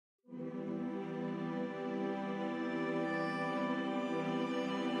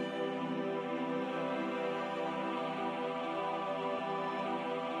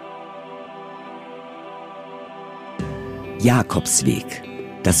Jakobsweg,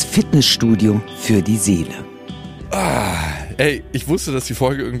 das Fitnessstudio für die Seele. Ey, ich wusste, dass die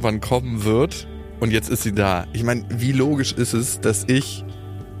Folge irgendwann kommen wird und jetzt ist sie da. Ich meine, wie logisch ist es, dass ich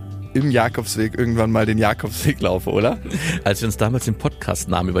im Jakobsweg irgendwann mal den Jakobsweg laufe, oder? Als wir uns damals den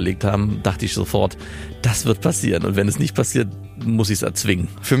Podcast-Namen überlegt haben, dachte ich sofort, das wird passieren. Und wenn es nicht passiert, muss ich es erzwingen.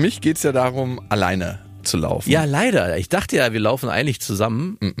 Für mich geht's ja darum, alleine zu laufen. Ja, leider. Ich dachte ja, wir laufen eigentlich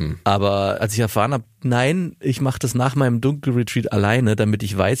zusammen. Aber als ich erfahren habe, nein, ich mache das nach meinem Dunkelretreat alleine, damit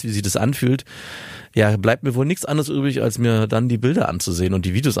ich weiß, wie sich das anfühlt, ja, bleibt mir wohl nichts anderes übrig, als mir dann die Bilder anzusehen und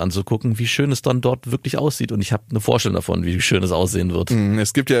die Videos anzugucken, wie schön es dann dort wirklich aussieht. Und ich habe eine Vorstellung davon, wie schön es aussehen wird.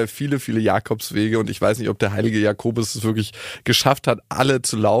 Es gibt ja viele, viele Jakobswege und ich weiß nicht, ob der heilige Jakobus es wirklich geschafft hat, alle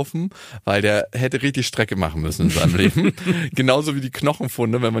zu laufen, weil der hätte richtig Strecke machen müssen in seinem Leben. Genauso wie die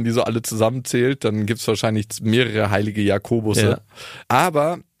Knochenfunde, wenn man die so alle zusammenzählt, dann gibt's wahrscheinlich mehrere heilige Jakobusse. Ja.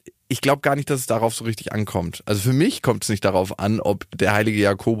 Aber ich glaube gar nicht, dass es darauf so richtig ankommt. Also für mich kommt es nicht darauf an, ob der heilige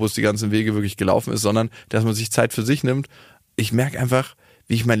Jakobus die ganzen Wege wirklich gelaufen ist, sondern dass man sich Zeit für sich nimmt. Ich merke einfach,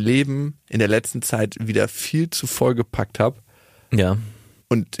 wie ich mein Leben in der letzten Zeit wieder viel zu voll gepackt habe. Ja.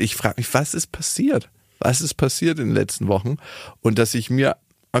 Und ich frage mich, was ist passiert? Was ist passiert in den letzten Wochen? Und dass ich mir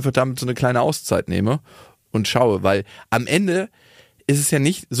einfach damit so eine kleine Auszeit nehme und schaue, weil am Ende ist es ja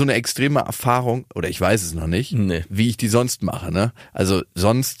nicht so eine extreme Erfahrung, oder ich weiß es noch nicht, wie ich die sonst mache. Ne? Also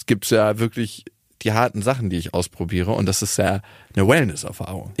sonst gibt's ja wirklich die harten Sachen, die ich ausprobiere und das ist ja eine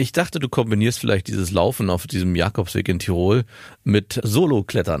Wellness-Erfahrung. Ich dachte, du kombinierst vielleicht dieses Laufen auf diesem Jakobsweg in Tirol mit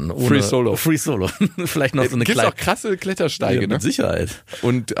Solo-Klettern. Free Solo. Vielleicht noch so eine Gibt's kleine... auch krasse Klettersteige, Ja, ne? Mit Sicherheit.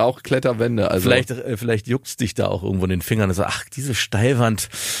 Und auch Kletterwände. Also Vielleicht juckt's dich da auch irgendwo in den Fingern und so, ach, diese Steilwand,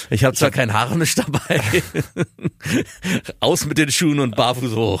 ich habe zwar kein Harnisch dabei. Aus mit den Schuhen und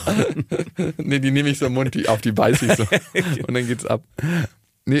barfuß hoch. Nee, die nehme ich so im Mund, auf die beiß ich so. Und dann geht's ab.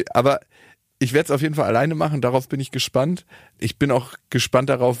 Nee, aber ich werde es auf jeden Fall alleine machen, darauf bin ich gespannt. Ich bin auch gespannt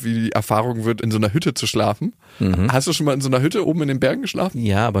darauf, wie die Erfahrung wird, in so einer Hütte zu schlafen. Hast du schon mal in so einer Hütte oben in den Bergen geschlafen?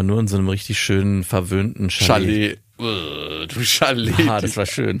 Ja, aber nur in so einem richtig schönen, verwöhnten Chalet. Du Chalet. Ah, das war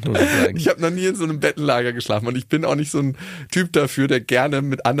schön, muss ich sagen. Ich habe noch nie in so einem Bettenlager geschlafen und ich bin auch nicht so ein Typ dafür, der gerne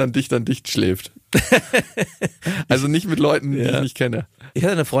mit anderen Dichtern dicht schläft. Also nicht mit Leuten, die ich nicht kenne. Ich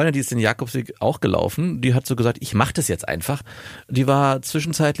hatte eine Freundin, die ist den Jakobsweg auch gelaufen. Die hat so gesagt, ich mache das jetzt einfach. Die war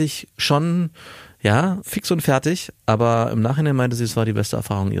zwischenzeitlich schon, fix und fertig. Aber im Nachhinein meinte sie, es war die beste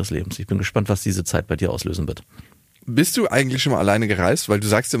Erfahrung ihres Lebens. Ich bin gespannt, was diese Zeit bei dir auslösen wird. Bist du eigentlich schon mal alleine gereist? Weil du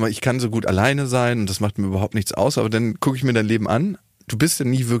sagst immer, ich kann so gut alleine sein und das macht mir überhaupt nichts aus. Aber dann gucke ich mir dein Leben an. Du bist ja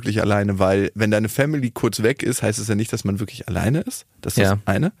nie wirklich alleine, weil wenn deine Family kurz weg ist, heißt es ja nicht, dass man wirklich alleine ist. Das ist das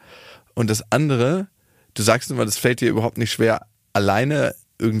eine. Und das andere, du sagst immer, das fällt dir überhaupt nicht schwer, alleine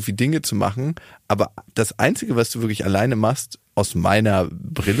irgendwie Dinge zu machen. Aber das Einzige, was du wirklich alleine machst, aus meiner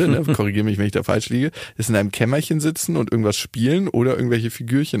Brille, ne, korrigiere mich, wenn ich da falsch liege, ist in einem Kämmerchen sitzen und irgendwas spielen oder irgendwelche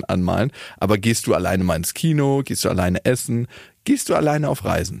Figürchen anmalen. Aber gehst du alleine mal ins Kino? Gehst du alleine essen? Gehst du alleine auf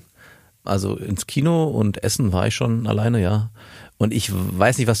Reisen? Also ins Kino und essen war ich schon alleine, ja. Und ich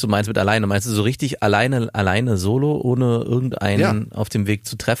weiß nicht, was du meinst mit alleine. Meinst du so richtig alleine solo, ohne irgendeinen auf dem Weg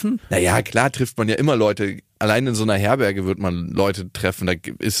zu treffen? Naja, klar trifft man ja immer Leute. Allein in so einer Herberge wird man Leute treffen. Da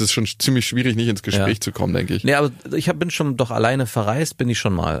ist es schon ziemlich schwierig, nicht ins Gespräch zu kommen, denke ich. Nee, aber bin schon doch alleine verreist, bin ich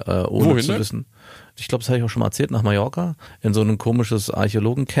schon mal, ohne Wohin zu wissen. Ich glaube, das habe ich auch schon mal erzählt, nach Mallorca, in so ein komisches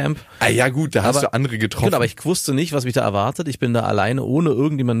Archäologencamp. Ah ja gut, da hast du andere getroffen. Genau, aber ich wusste nicht, was mich da erwartet. Ich bin da alleine, ohne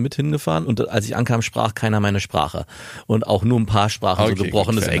irgendjemanden mit hingefahren und als ich ankam, sprach keiner meine Sprache. Und auch nur ein paar sprachen so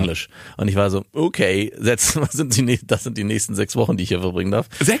gebrochenes Englisch. Und ich war so, okay, das sind die nächsten 6 Wochen, die ich hier verbringen darf.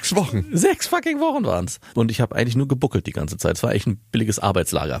 6 Wochen? 6 fucking Wochen waren's. Und ich habe eigentlich nur gebuckelt die ganze Zeit. Es war echt ein billiges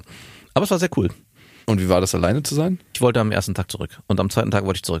Arbeitslager. Aber es war sehr cool. Und wie war das, alleine zu sein? Ich wollte am ersten Tag zurück und am zweiten Tag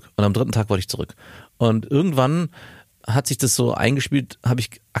wollte ich zurück und am dritten Tag wollte ich zurück. Und irgendwann hat sich das so eingespielt, habe ich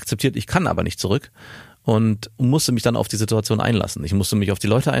akzeptiert, ich kann aber nicht zurück und musste mich dann auf die Situation einlassen. Ich musste mich auf die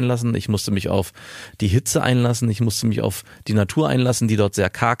Leute einlassen, ich musste mich auf die Hitze einlassen, ich musste mich auf die Natur einlassen, die dort sehr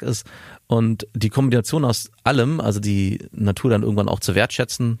karg ist. Und die Kombination aus allem, also die Natur dann irgendwann auch zu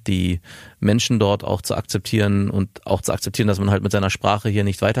wertschätzen, die Menschen dort auch zu akzeptieren und auch zu akzeptieren, dass man halt mit seiner Sprache hier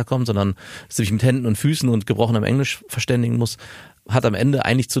nicht weiterkommt, sondern sich mit Händen und Füßen und gebrochenem Englisch verständigen muss, hat am Ende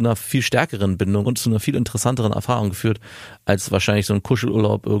eigentlich zu einer viel stärkeren Bindung und zu einer viel interessanteren Erfahrung geführt, als wahrscheinlich so ein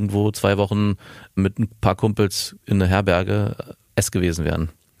Kuschelurlaub irgendwo 2 Wochen mit ein paar Kumpels in der Herberge es gewesen wären.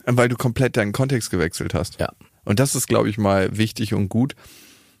 Weil du komplett deinen Kontext gewechselt hast. Ja. Und das ist, glaube ich, mal wichtig und gut,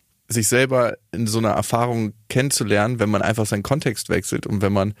 sich selber in so einer Erfahrung kennenzulernen, wenn man einfach seinen Kontext wechselt und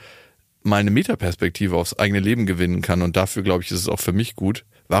wenn man mal eine Metaperspektive aufs eigene Leben gewinnen kann. Und dafür, glaube ich, ist es auch für mich gut,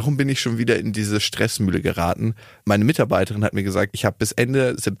 warum bin ich schon wieder in diese Stressmühle geraten? Meine Mitarbeiterin hat mir gesagt, ich habe bis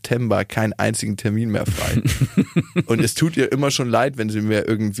Ende September keinen einzigen Termin mehr frei. Und es tut ihr immer schon leid, wenn sie mir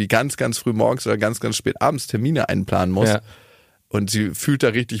irgendwie ganz, ganz früh morgens oder ganz, ganz spät abends Termine einplanen muss. Ja. Und sie fühlt da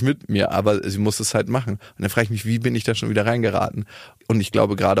richtig mit mir, aber sie muss es halt machen. Und dann frage ich mich, wie bin ich da schon wieder reingeraten? Und ich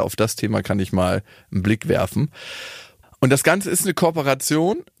glaube, gerade auf das Thema kann ich mal einen Blick werfen. Und das Ganze ist eine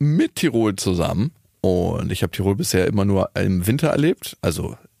Kooperation mit Tirol zusammen. Und ich habe Tirol bisher immer nur im Winter erlebt,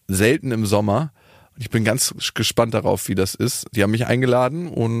 also selten im Sommer. Und ich bin ganz gespannt darauf, wie das ist. Die haben mich eingeladen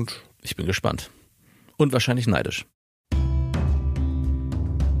und ich bin gespannt. Und wahrscheinlich neidisch.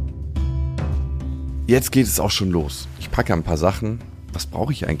 Jetzt geht es auch schon los. Ich packe ein paar Sachen. Was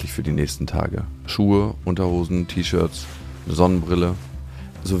brauche ich eigentlich für die nächsten Tage? Schuhe, Unterhosen, T-Shirts, eine Sonnenbrille.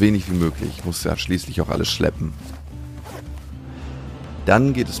 So wenig wie möglich. Ich muss ja schließlich auch alles schleppen.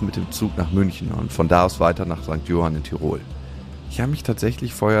 Dann geht es mit dem Zug nach München und von da aus weiter nach St. Johann in Tirol. Ich habe mich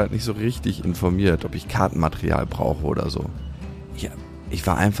tatsächlich vorher nicht so richtig informiert, ob ich Kartenmaterial brauche oder so. Ja, ich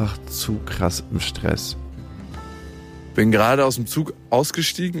war einfach zu krass im Stress. Bin gerade aus dem Zug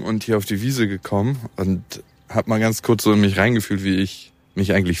ausgestiegen und hier auf die Wiese gekommen und habe mal ganz kurz so in mich reingefühlt, wie ich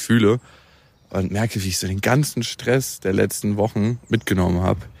mich eigentlich fühle und merke, wie ich so den ganzen Stress der letzten Wochen mitgenommen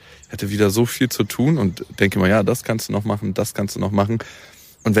habe. Ich hatte wieder so viel zu tun und denke mal, ja, das kannst du noch machen, das kannst du noch machen.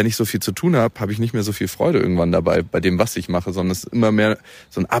 Und wenn ich so viel zu tun habe, habe ich nicht mehr so viel Freude irgendwann dabei, bei dem, was ich mache, sondern es ist immer mehr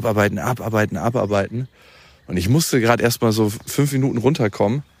so ein Abarbeiten. Und ich musste gerade erst mal so 5 Minuten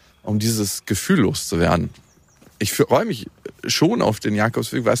runterkommen, um dieses Gefühl loszuwerden. Ich freue mich schon auf den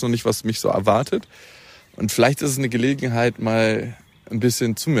Jakobsweg, weiß noch nicht, was mich so erwartet. Und vielleicht ist es eine Gelegenheit, mal ein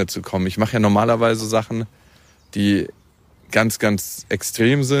bisschen zu mir zu kommen. Ich mache ja normalerweise Sachen, die ganz, ganz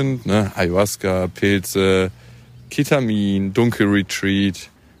extrem sind. Ne? Ayahuasca, Pilze, Ketamin, Dunkelretreat.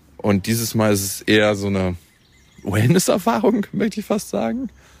 Und dieses Mal ist es eher so eine Wellness-Erfahrung, möchte ich fast sagen.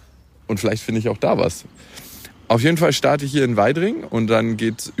 Und vielleicht finde ich auch da was. Auf jeden Fall starte ich hier in Weidring und dann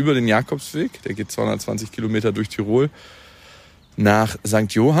geht's über den Jakobsweg, der geht 220 Kilometer durch Tirol, nach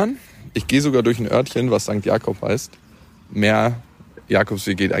St. Johann. Ich gehe sogar durch ein Örtchen, was St. Jakob heißt. Mehr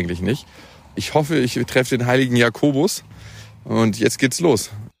Jakobsweg geht eigentlich nicht. Ich hoffe, ich treffe den heiligen Jakobus und jetzt geht's los.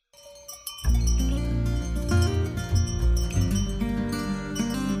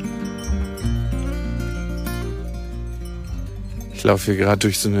 Ich laufe hier gerade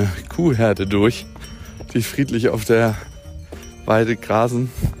durch so eine Kuhherde durch, die friedlich auf der Weide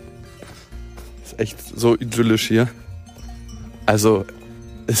grasen. Ist echt so idyllisch hier. Also,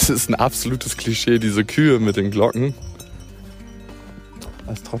 es ist ein absolutes Klischee, diese Kühe mit den Glocken.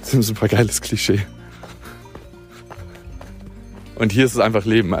 Das ist trotzdem ein super geiles Klischee. Und hier ist es einfach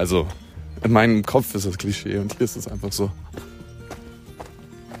Leben. Also, in meinem Kopf ist das Klischee und hier ist es einfach so.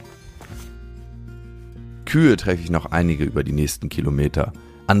 Kühe treffe ich noch einige über die nächsten Kilometer.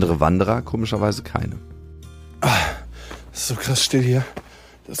 Andere Wanderer, komischerweise keine. Es ist so krass still hier.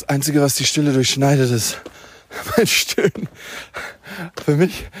 Das Einzige, was die Stille durchschneidet, ist mein Stöhnen. Für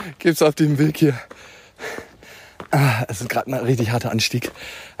mich gibt's auf dem Weg hier. Es ist gerade ein richtig harter Anstieg.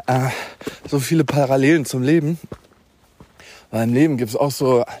 So viele Parallelen zum Leben. Weil im Leben gibt's auch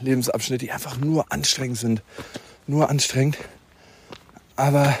so Lebensabschnitte, die einfach nur anstrengend sind. Nur anstrengend.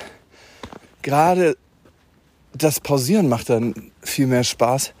 Aber gerade das Pausieren macht dann viel mehr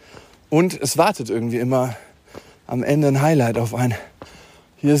Spaß. Und es wartet irgendwie immer am Ende ein Highlight auf einen.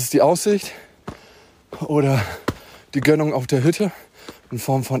 Hier ist es die Aussicht oder die Gönnung auf der Hütte in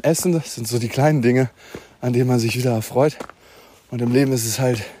Form von Essen. Das sind so die kleinen Dinge, an denen man sich wieder erfreut. Und im Leben ist es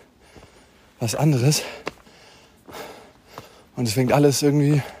halt was anderes. Und es fängt alles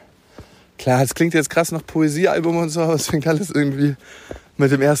irgendwie, klar, es klingt jetzt krass nach Poesiealbum und so, aber es fängt alles irgendwie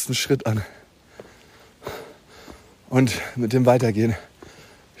mit dem ersten Schritt an. Und mit dem Weitergehen.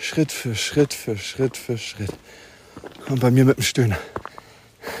 Schritt für Schritt für Schritt für Schritt. Und bei mir mit dem Stöhnen.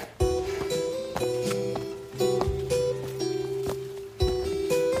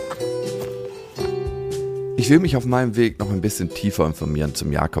 Ich will mich auf meinem Weg noch ein bisschen tiefer informieren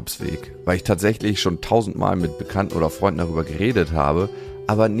zum Jakobsweg, weil ich tatsächlich schon 1000-mal mit Bekannten oder Freunden darüber geredet habe,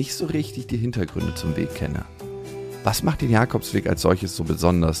 aber nicht so richtig die Hintergründe zum Weg kenne. Was macht den Jakobsweg als solches so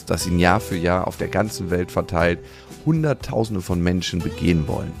besonders, dass ihn Jahr für Jahr auf der ganzen Welt verteilt Hunderttausende von Menschen begehen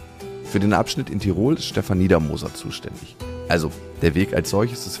wollen? Für den Abschnitt in Tirol ist Stefan Niedermoser zuständig. Also, der Weg als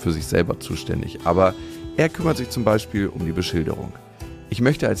solches ist für sich selber zuständig, aber er kümmert sich zum Beispiel um die Beschilderung. Ich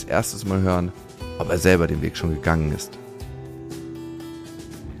möchte als erstes mal hören, ob er selber den Weg schon gegangen ist.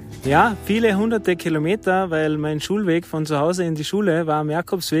 Ja, viele hunderte Kilometer, weil mein Schulweg von zu Hause in die Schule war am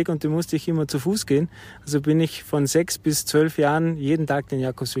Jakobsweg und den musste ich immer zu Fuß gehen. Also bin ich von 6 bis 12 Jahren jeden Tag den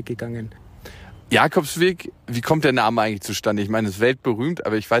Jakobsweg gegangen. Jakobsweg, wie kommt der Name eigentlich zustande? Ich meine, es ist weltberühmt,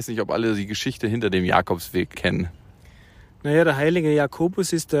 aber ich weiß nicht, ob alle die Geschichte hinter dem Jakobsweg kennen. Naja, der heilige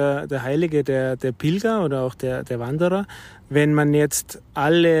Jakobus ist der Heilige der Pilger oder auch der Wanderer. Wenn man jetzt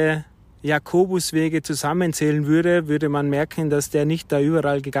alle Jakobuswege zusammenzählen würde, würde man merken, dass der nicht da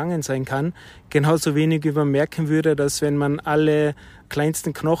überall gegangen sein kann. Genauso wenig wie man merken würde, dass wenn man alle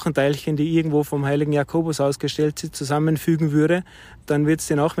kleinsten Knochenteilchen, die irgendwo vom heiligen Jakobus ausgestellt sind, zusammenfügen würde, dann wird es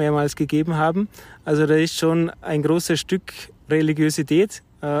den auch mehrmals gegeben haben. Also da ist schon ein großes Stück Religiosität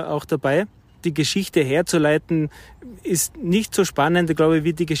auch dabei. Die Geschichte herzuleiten ist nicht so spannend, glaube ich,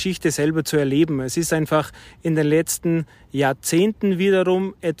 wie die Geschichte selber zu erleben. Es ist einfach in den letzten Jahrzehnten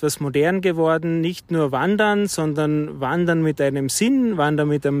wiederum etwas modern geworden. Nicht nur Wandern, sondern Wandern mit einem Sinn, Wandern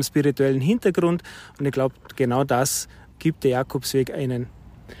mit einem spirituellen Hintergrund. Und ich glaube, genau das gibt der Jakobsweg einen.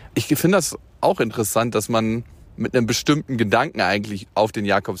 Ich finde das auch interessant, dass man mit einem bestimmten Gedanken eigentlich auf den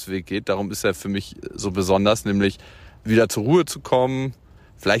Jakobsweg geht. Darum ist er für mich so besonders, nämlich wieder zur Ruhe zu kommen,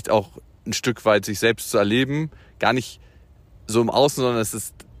 vielleicht auch ein Stück weit sich selbst zu erleben, gar nicht so im Außen, sondern es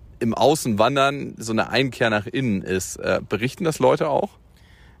ist im Außen wandern, so eine Einkehr nach innen ist. Berichten das Leute auch?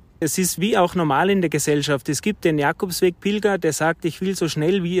 Es ist wie auch normal in der Gesellschaft. Es gibt den Jakobsweg-Pilger, der sagt, ich will so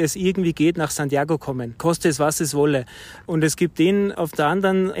schnell wie es irgendwie geht nach Santiago kommen, koste es, was es wolle. Und es gibt den auf der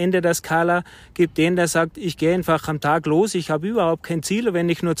anderen Ende der Skala, gibt den, der sagt, ich gehe einfach am Tag los, ich habe überhaupt kein Ziel und wenn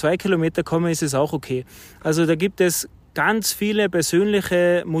ich nur 2 Kilometer komme, ist es auch okay. Also da gibt es ganz viele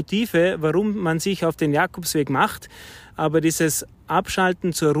persönliche Motive, warum man sich auf den Jakobsweg macht. Aber dieses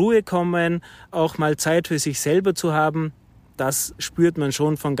Abschalten, zur Ruhe kommen, auch mal Zeit für sich selber zu haben, das spürt man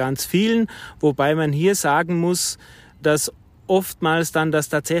schon von ganz vielen. Wobei man hier sagen muss, dass oftmals dann das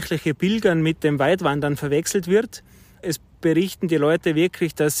tatsächliche Pilgern mit dem Weitwandern verwechselt wird. Es berichten die Leute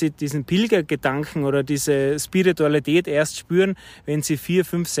wirklich, dass sie diesen Pilgergedanken oder diese Spiritualität erst spüren, wenn sie 4,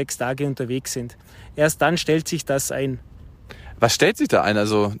 5, 6 Tage unterwegs sind. Erst dann stellt sich das ein. Was stellt sich da ein?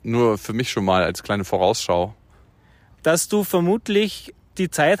 Also nur für mich schon mal als kleine Vorausschau. Dass du vermutlich die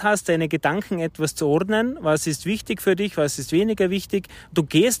Zeit hast, deine Gedanken etwas zu ordnen. Was ist wichtig für dich, was ist weniger wichtig? Du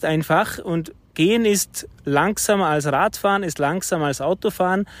gehst einfach und gehen ist langsamer als Radfahren, ist langsamer als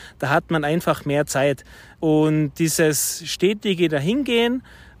Autofahren. Da hat man einfach mehr Zeit. Und dieses stetige Dahingehen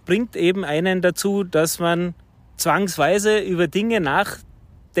bringt eben einen dazu, dass man zwangsweise über Dinge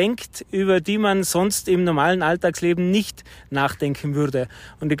nachdenkt, über die man sonst im normalen Alltagsleben nicht nachdenken würde.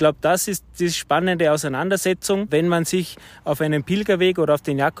 Und ich glaube, das ist die spannende Auseinandersetzung, wenn man sich auf einen Pilgerweg oder auf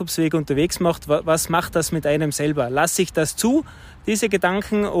den Jakobsweg unterwegs macht. Was macht das mit einem selber? Lasse ich das zu, diese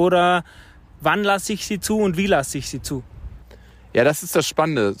Gedanken, oder wann lasse ich sie zu und wie lasse ich sie zu? Ja, das ist das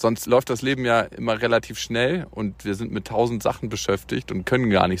Spannende. Sonst läuft das Leben ja immer relativ schnell und wir sind mit 1000 Sachen beschäftigt und können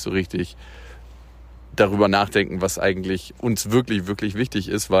gar nicht so richtig darüber nachdenken, was eigentlich uns wirklich, wirklich wichtig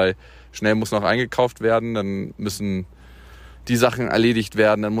ist, weil schnell muss noch eingekauft werden, dann müssen die Sachen erledigt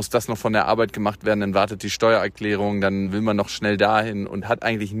werden, dann muss das noch von der Arbeit gemacht werden, dann wartet die Steuererklärung, dann will man noch schnell dahin und hat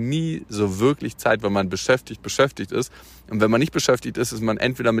eigentlich nie so wirklich Zeit, weil man beschäftigt ist. Und wenn man nicht beschäftigt ist, ist man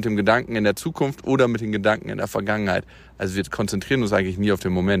entweder mit dem Gedanken in der Zukunft oder mit den Gedanken in der Vergangenheit. Also wir konzentrieren uns eigentlich nie auf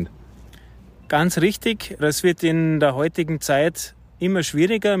den Moment. Ganz richtig, das wird in der heutigen Zeit immer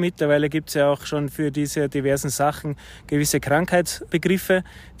schwieriger. Mittlerweile gibt es ja auch schon für diese diversen Sachen gewisse Krankheitsbegriffe,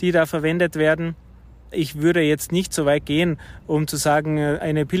 die da verwendet werden. Ich würde jetzt nicht so weit gehen, um zu sagen,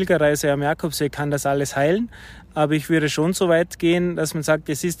 eine Pilgerreise am Jakobsweg kann das alles heilen. Aber ich würde schon so weit gehen, dass man sagt,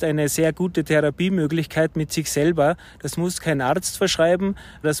 es ist eine sehr gute Therapiemöglichkeit mit sich selber. Das muss kein Arzt verschreiben.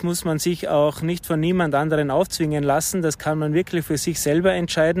 Das muss man sich auch nicht von niemand anderen aufzwingen lassen. Das kann man wirklich für sich selber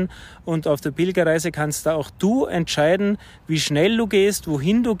entscheiden. Und auf der Pilgerreise kannst da auch du entscheiden, wie schnell du gehst,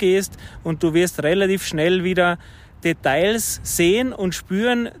 wohin du gehst. Und du wirst relativ schnell wieder Details sehen und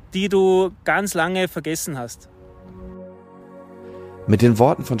spüren, die du ganz lange vergessen hast. Mit den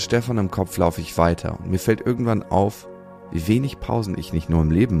Worten von Stefan im Kopf laufe ich weiter und mir fällt irgendwann auf, wie wenig Pausen ich nicht nur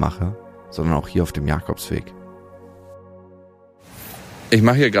im Leben mache, sondern auch hier auf dem Jakobsweg. Ich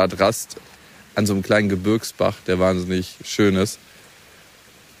mache hier gerade Rast an so einem kleinen Gebirgsbach, der wahnsinnig schön ist.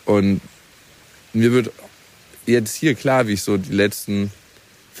 Und mir wird jetzt hier klar, wie ich so die letzten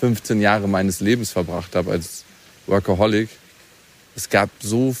 15 Jahre meines Lebens verbracht habe als Workaholic. Es gab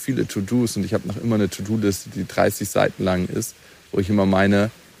so viele To-Dos und ich habe noch immer eine To-Do-Liste, die 30 Seiten lang ist, wo ich immer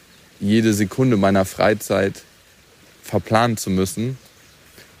meine, jede Sekunde meiner Freizeit verplanen zu müssen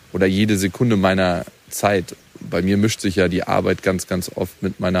oder jede Sekunde meiner Zeit. Bei mir mischt sich ja die Arbeit ganz, ganz oft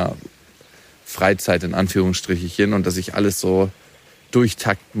mit meiner Freizeit in Anführungsstrichen und dass ich alles so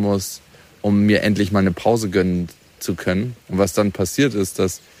durchtakten muss, um mir endlich mal eine Pause gönnen zu können. Und was dann passiert ist,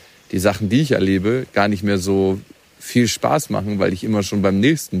 dass die Sachen, die ich erlebe, gar nicht mehr so viel Spaß machen, weil ich immer schon beim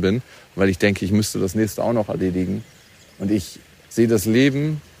nächsten bin, weil ich denke, ich müsste das nächste auch noch erledigen. Und ich sehe das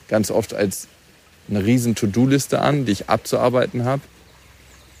Leben ganz oft als eine riesen To-Do-Liste an, die ich abzuarbeiten habe.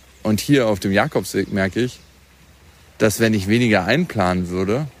 Und hier auf dem Jakobsweg merke ich, dass wenn ich weniger einplanen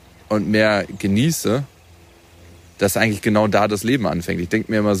würde und mehr genieße, dass eigentlich genau da das Leben anfängt. Ich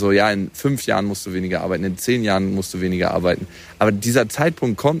denke mir immer so, ja, in 5 Jahren musst du weniger arbeiten, in 10 Jahren musst du weniger arbeiten. Aber dieser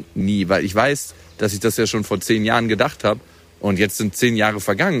Zeitpunkt kommt nie, weil ich weiß, dass ich das ja schon vor 10 Jahren gedacht habe und jetzt sind 10 Jahre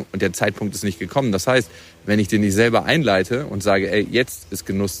vergangen und der Zeitpunkt ist nicht gekommen. Das heißt, wenn ich den nicht selber einleite und sage, ey, jetzt ist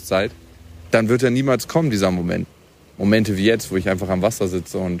Genusszeit, dann wird er niemals kommen, dieser Moment. Momente wie jetzt, wo ich einfach am Wasser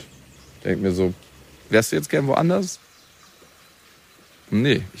sitze und denke mir so, wärst du jetzt gern woanders?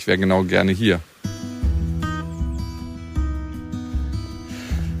 Nee, ich wäre genau gerne hier.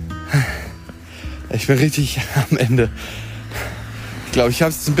 Ich bin richtig am Ende. Ich glaube, ich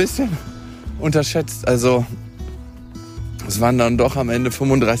habe es ein bisschen unterschätzt. Also, es waren dann doch am Ende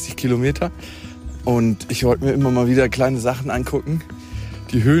 35 Kilometer. Und ich wollte mir immer mal wieder kleine Sachen angucken.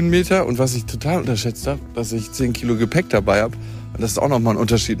 Die Höhenmeter und was ich total unterschätzt habe, dass ich 10 Kilo Gepäck dabei habe. Und das auch nochmal einen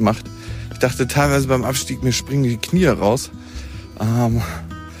Unterschied macht. Ich dachte teilweise beim Abstieg, mir springen die Knie raus.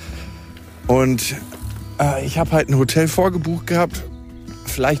 Ich habe halt ein Hotel vorgebucht gehabt.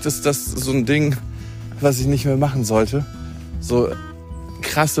 Vielleicht ist das so ein Ding, was ich nicht mehr machen sollte. So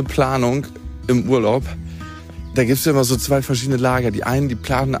krasse Planung im Urlaub. Da gibt's ja immer so 2 verschiedene Lager. Die einen, die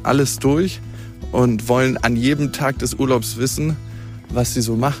planen alles durch und wollen an jedem Tag des Urlaubs wissen, was sie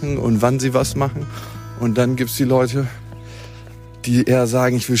so machen und wann sie was machen. Und dann gibt's die Leute, die eher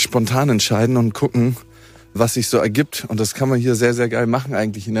sagen, ich will spontan entscheiden und gucken, was sich so ergibt. Und das kann man hier sehr, sehr geil machen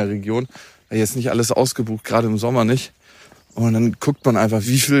eigentlich in der Region. Jetzt nicht alles ausgebucht, gerade im Sommer nicht. Und dann guckt man einfach,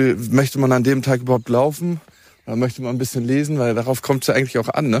 wie viel möchte man an dem Tag überhaupt laufen. Oder möchte man ein bisschen lesen, weil darauf kommt es ja eigentlich auch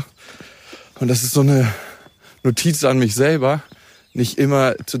an. Ne? Und das ist so eine Notiz an mich selber, nicht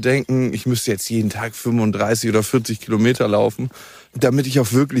immer zu denken, ich müsste jetzt jeden Tag 35 oder 40 Kilometer laufen, damit ich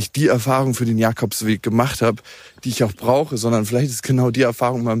auch wirklich die Erfahrung für den Jakobsweg gemacht habe, die ich auch brauche, sondern vielleicht ist genau die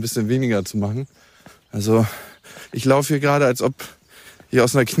Erfahrung mal ein bisschen weniger zu machen. Also ich laufe hier gerade, als ob ich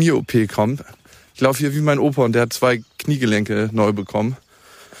aus einer Knie-OP komme. Ich laufe hier wie mein Opa und der hat 2 Kniegelenke neu bekommen.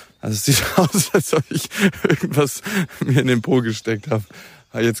 Also es sieht aus, als ob ich irgendwas mir in den Po gesteckt habe.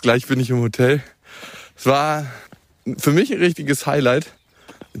 Aber jetzt gleich bin ich im Hotel. Es war für mich ein richtiges Highlight,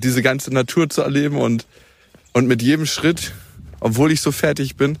 diese ganze Natur zu erleben und mit jedem Schritt, obwohl ich so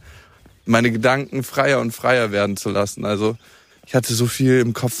fertig bin, meine Gedanken freier und freier werden zu lassen. Also ich hatte so viel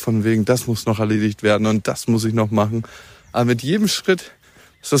im Kopf von wegen, das muss noch erledigt werden und das muss ich noch machen. Aber mit jedem Schritt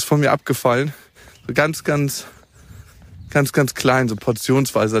ist das von mir abgefallen. So ganz klein, so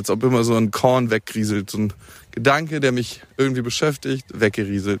portionsweise, als ob immer so ein Korn wegrieselt. So ein Gedanke, der mich irgendwie beschäftigt,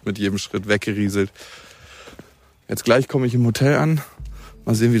 weggerieselt, mit jedem Schritt weggerieselt. Jetzt gleich komme ich im Hotel an.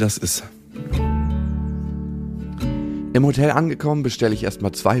 Mal sehen, wie das ist. Im Hotel angekommen bestelle ich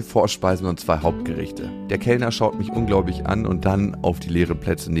erstmal 2 Vorspeisen und 2 Hauptgerichte. Der Kellner schaut mich unglaublich an und dann auf die leeren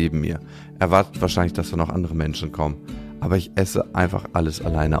Plätze neben mir. Erwartet wahrscheinlich, dass da noch andere Menschen kommen. Aber ich esse einfach alles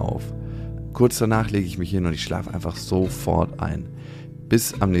alleine auf. Kurz danach lege ich mich hin und ich schlafe einfach sofort ein.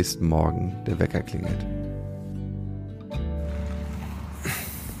 Bis am nächsten Morgen der Wecker klingelt.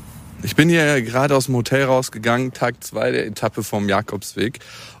 Ich bin hier gerade aus dem Hotel rausgegangen, Tag 2 der Etappe vom Jakobsweg.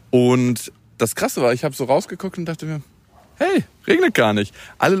 Und das Krasse war, ich habe so rausgeguckt und dachte mir, hey, regnet gar nicht.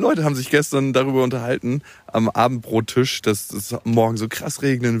 Alle Leute haben sich gestern darüber unterhalten, am Abendbrottisch, dass es morgen so krass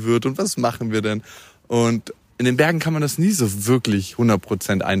regnen wird und was machen wir denn? Und in den Bergen kann man das nie so wirklich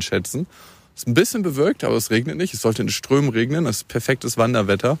 100% einschätzen. Es ist ein bisschen bewölkt, aber es regnet nicht. Es sollte in Strömen regnen, es ist perfektes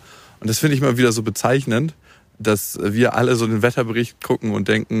Wanderwetter. Und das finde ich mal wieder so bezeichnend, dass wir alle so den Wetterbericht gucken und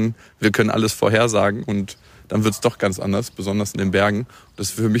denken, wir können alles vorhersagen und dann wird es doch ganz anders, besonders in den Bergen. Das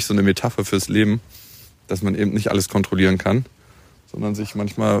ist für mich so eine Metapher fürs Leben, dass man eben nicht alles kontrollieren kann, sondern sich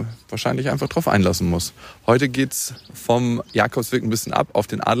manchmal wahrscheinlich einfach drauf einlassen muss. Heute geht's vom Jakobsweg ein bisschen ab auf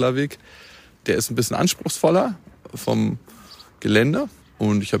den Adlerweg. Der ist ein bisschen anspruchsvoller vom Gelände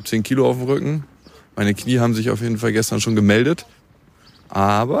und ich habe 10 Kilo auf dem Rücken. Meine Knie haben sich auf jeden Fall gestern schon gemeldet,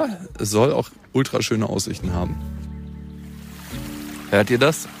 aber es soll auch ultra schöne Aussichten haben. Hört ihr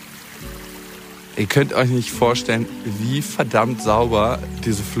das? Ihr könnt euch nicht vorstellen, wie verdammt sauber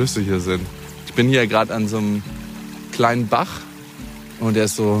diese Flüsse hier sind. Ich bin hier gerade an so einem kleinen Bach und der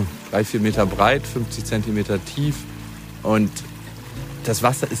ist so 3-4 Meter breit, 50 Zentimeter tief und das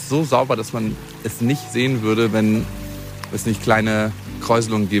Wasser ist so sauber, dass man es nicht sehen würde, wenn es nicht kleine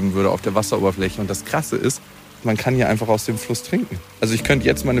Kräuselungen geben würde auf der Wasseroberfläche. Und das Krasse ist, man kann hier einfach aus dem Fluss trinken. Also ich könnte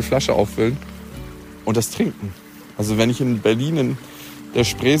jetzt meine Flasche auffüllen und das trinken. Also wenn ich in Berlin in der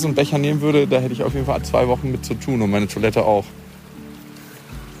Spree so einen Becher nehmen würde, da hätte ich auf jeden Fall 2 Wochen mit zu tun und meine Toilette auch.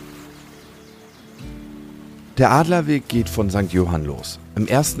 Der Adlerweg geht von St. Johann los. Im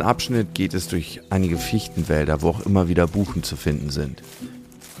ersten Abschnitt geht es durch einige Fichtenwälder, wo auch immer wieder Buchen zu finden sind.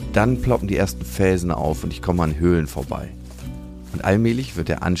 Dann ploppen die ersten Felsen auf und ich komme an Höhlen vorbei. Und allmählich wird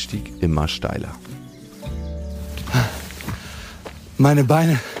der Anstieg immer steiler. Meine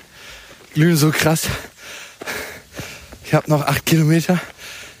Beine glühen so krass. Ich habe noch 8 Kilometer.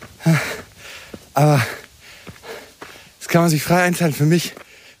 Aber das kann man sich frei einteilen. Für mich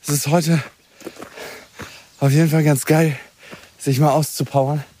ist es heute auf jeden Fall ganz geil, sich mal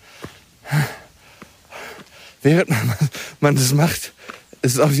auszupowern. Während man das macht,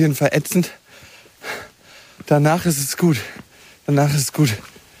 ist es auf jeden Fall ätzend. Danach ist es gut.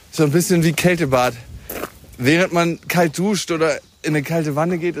 So ein bisschen wie Kältebad. Während man kalt duscht oder in eine kalte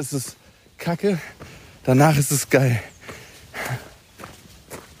Wanne geht, ist es kacke. Danach ist es geil.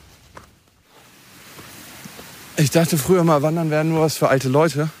 Ich dachte früher mal, Wandern wäre nur was für alte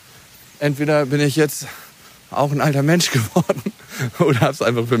Leute. Entweder bin ich jetzt auch ein alter Mensch geworden oder habe es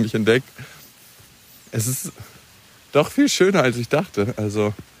einfach für mich entdeckt. Es ist doch viel schöner, als ich dachte.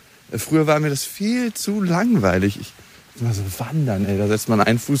 Also früher war mir das viel zu langweilig. Immer so wandern, da setzt man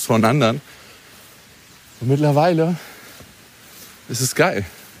einen Fuß vor den anderen. Und mittlerweile ist es geil.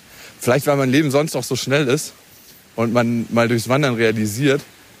 Vielleicht, weil mein Leben sonst auch so schnell ist und man mal durchs Wandern realisiert,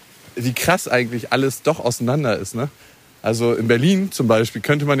 wie krass eigentlich alles doch auseinander ist. Ne? Also in Berlin zum Beispiel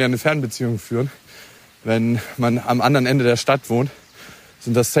könnte man ja eine Fernbeziehung führen. Wenn man am anderen Ende der Stadt wohnt,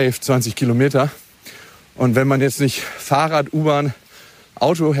 sind das safe 20 Kilometer. Und wenn man jetzt nicht Fahrrad, U-Bahn,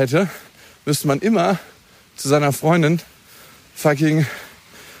 Auto hätte, müsste man immer zu seiner Freundin fucking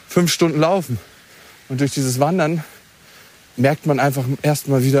 5 Stunden laufen. Und durch dieses Wandern merkt man einfach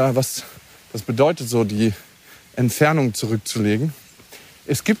erstmal wieder, was bedeutet, so die Entfernung zurückzulegen.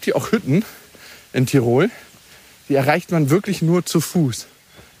 Es gibt hier auch Hütten in Tirol, die erreicht man wirklich nur zu Fuß.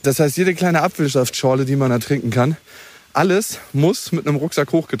 Das heißt, jede kleine Apfelsaftschorle, die man da trinken kann, alles muss mit einem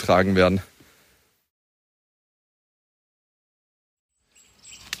Rucksack hochgetragen werden.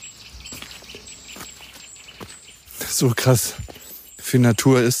 So krass viel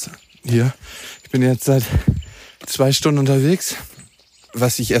Natur ist hier. Ich bin jetzt seit 2 Stunden unterwegs.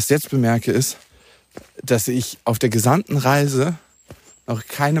 Was ich erst jetzt bemerke, ist, dass ich auf der gesamten Reise noch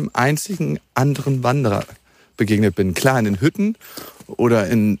keinem einzigen anderen Wanderer begegnet bin. Klar, in den Hütten oder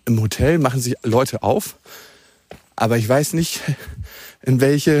im Hotel machen sich Leute auf, aber ich weiß nicht, in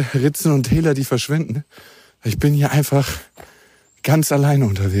welche Ritzen und Täler die verschwinden. Ich bin hier einfach ganz alleine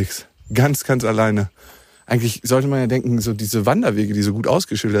unterwegs. Ganz alleine. Eigentlich sollte man ja denken, so diese Wanderwege, die so gut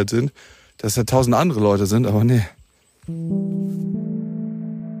ausgeschildert sind, dass da 1000 andere Leute sind, aber nee.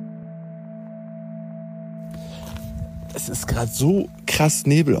 Es ist gerade so krass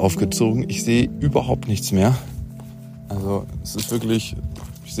Nebel aufgezogen, ich sehe überhaupt nichts mehr. Also es ist wirklich,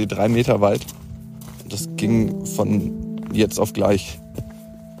 ich sehe 3 Meter weit. Das ging von jetzt auf gleich.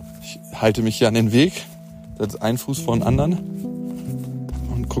 Ich halte mich hier an den Weg, setze einen Fuß vor den anderen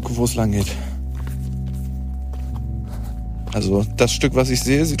und gucke, wo es lang geht. Also das Stück, was ich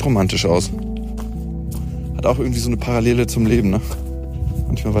sehe, sieht romantisch aus. Hat auch irgendwie so eine Parallele zum Leben, ne?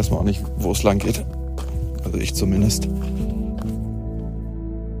 Manchmal weiß man auch nicht, wo es lang geht. Also ich zumindest.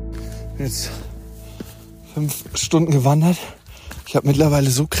 Jetzt 5 Stunden gewandert. Ich habe mittlerweile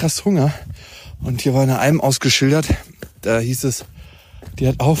so krass Hunger. Und hier war eine Alm ausgeschildert. Da hieß es, die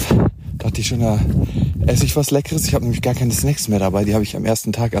hat auf. Dachte ich schon, da esse ich was Leckeres. Ich habe nämlich gar keine Snacks mehr dabei. Die habe ich am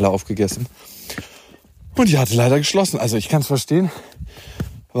ersten Tag alle aufgegessen. Und die hatte leider geschlossen. Also ich kann es verstehen,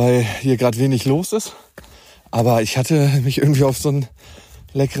 weil hier gerade wenig los ist. Aber ich hatte mich irgendwie auf so einen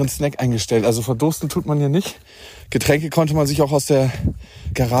leckeren Snack eingestellt. Also verdursten tut man hier nicht. Getränke konnte man sich auch aus der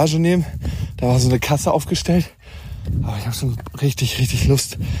Garage nehmen. Da war so eine Kasse aufgestellt. Aber ich habe schon richtig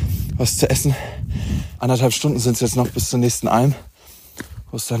Lust, was zu essen. 1,5 Stunden sind es jetzt noch bis zur nächsten Alm,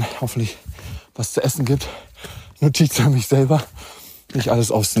 wo es dann hoffentlich was zu essen gibt. Notiz an mich selber. Nicht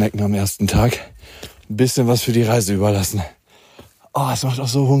alles aufsnacken am ersten Tag. Ein bisschen was für die Reise überlassen. Oh, es macht auch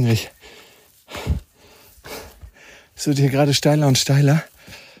so hungrig. Es wird hier gerade steiler und steiler.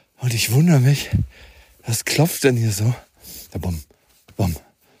 Und ich wundere mich, was klopft denn hier so? Da bom, bom,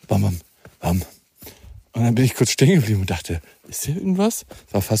 bom, bom, bom. Und dann bin ich kurz stehen geblieben und dachte, ist hier irgendwas?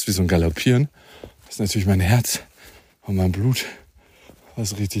 Das war fast wie so ein Galoppieren. Das ist natürlich mein Herz und mein Blut,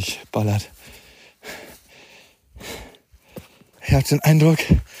 was richtig ballert. Ich habe den Eindruck,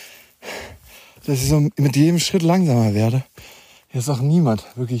 dass ich so mit jedem Schritt langsamer werde. Hier ist auch niemand,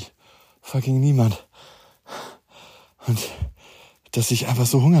 wirklich fucking niemand. Und dass ich einfach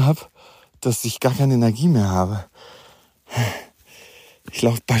so Hunger habe, dass ich gar keine Energie mehr habe. Ich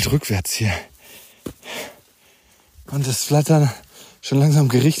laufe bald rückwärts hier. Und es flattern schon langsam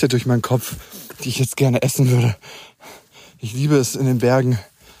Gerichte durch meinen Kopf, die ich jetzt gerne essen würde. Ich liebe es, in den Bergen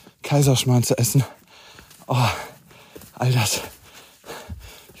Kaiserschmarrn zu essen. Oh, all das.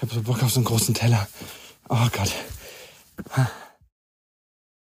 Ich habe so Bock auf so einen großen Teller. Oh Gott.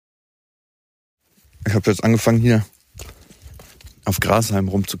 Ich habe jetzt angefangen, hier auf Grashalm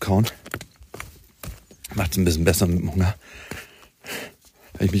rumzukauen. Macht es ein bisschen besser mit dem Hunger.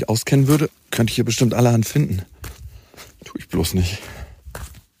 Wenn ich mich auskennen würde, könnte ich hier bestimmt allerhand finden. Tue ich bloß nicht.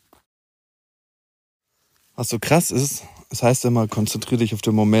 Was so krass ist, es heißt immer, konzentriere dich auf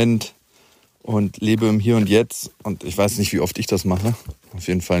den Moment und lebe im Hier und Jetzt. Und ich weiß nicht, wie oft ich das mache. Auf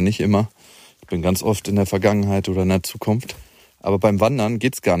jeden Fall nicht immer. Ich bin ganz oft in der Vergangenheit oder in der Zukunft. Aber beim Wandern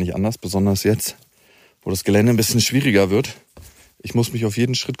geht's gar nicht anders, besonders jetzt, wo das Gelände ein bisschen schwieriger wird. Ich muss mich auf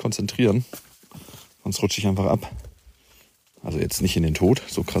jeden Schritt konzentrieren, sonst rutsche ich einfach ab. Also jetzt nicht in den Tod,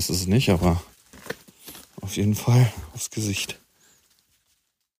 so krass ist es nicht, aber auf jeden Fall aufs Gesicht.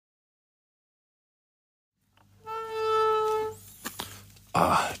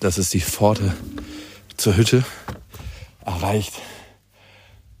 Das ist die Pforte zur Hütte. Erreicht.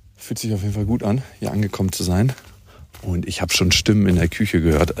 Fühlt sich auf jeden Fall gut an, hier angekommen zu sein. Und ich habe schon Stimmen in der Küche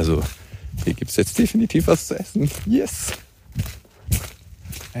gehört. Also hier gibt's jetzt definitiv was zu essen. Yes!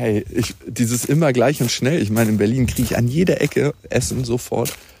 Hey, dieses immer gleich und schnell. Ich meine, in Berlin kriege ich an jeder Ecke Essen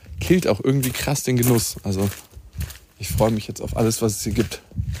sofort. Killt auch irgendwie krass den Genuss. Also ich freue mich jetzt auf alles, was es hier gibt.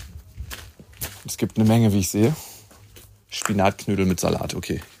 Es gibt eine Menge, wie ich sehe. Spinatknödel mit Salat.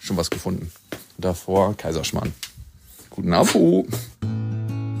 Okay, schon was gefunden. Davor Kaiserschmarrn. Guten Appo!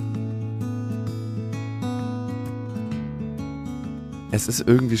 Es ist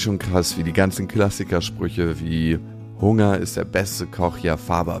irgendwie schon krass, wie die ganzen Klassikersprüche wie Hunger ist der beste Koch ja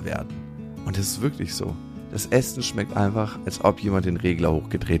fahrbar werden. Und es ist wirklich so. Das Essen schmeckt einfach, als ob jemand den Regler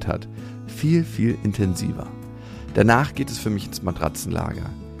hochgedreht hat. Viel, viel intensiver. Danach geht es für mich ins Matratzenlager.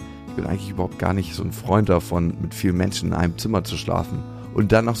 Ich bin eigentlich überhaupt gar nicht so ein Freund davon, mit vielen Menschen in einem Zimmer zu schlafen.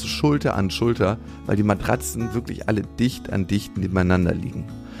 Und dann noch so Schulter an Schulter, weil die Matratzen wirklich alle dicht an dicht nebeneinander liegen.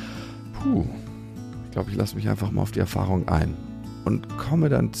 Ich glaube, ich lasse mich einfach mal auf die Erfahrung ein. Und komme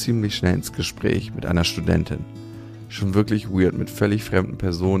dann ziemlich schnell ins Gespräch mit einer Studentin. Schon wirklich weird, mit völlig fremden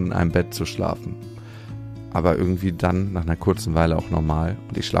Personen in einem Bett zu schlafen. Aber irgendwie dann nach einer kurzen Weile auch normal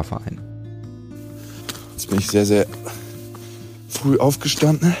und ich schlafe ein. Jetzt bin ich sehr, sehr früh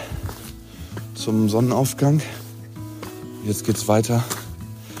aufgestanden zum Sonnenaufgang. Jetzt geht's weiter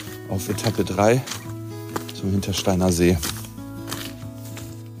auf Etappe 3 zum Hintersteiner See.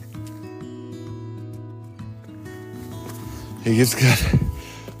 Hier geht's gerade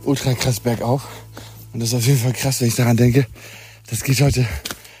ultra krass bergauf. Und das ist auf jeden Fall krass, wenn ich daran denke. Das geht heute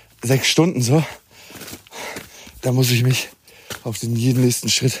 6 Stunden so. Da muss ich mich auf den jeden nächsten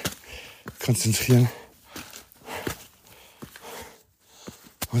Schritt konzentrieren.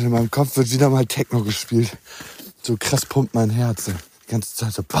 Und in meinem Kopf wird wieder mal Techno gespielt. So krass pumpt mein Herz. Die ganze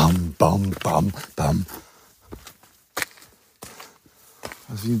Zeit so bam, bam, bam, bam.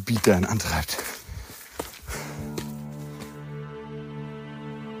 Also wie ein Beat, der einen antreibt.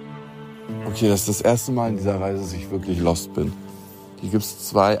 Okay, das ist das erste Mal in dieser Reise, dass ich wirklich lost bin. Hier gibt es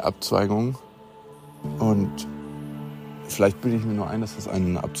 2 Abzweigungen und vielleicht bilde ich mir nur ein, dass das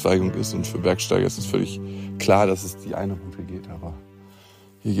eine Abzweigung ist und für Bergsteiger ist es völlig klar, dass es die eine Route geht, aber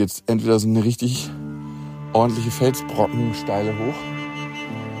hier geht es entweder so eine richtig ordentliche Felsbrockensteile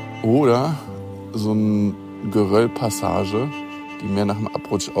hoch oder so eine Geröllpassage, die mehr nach einem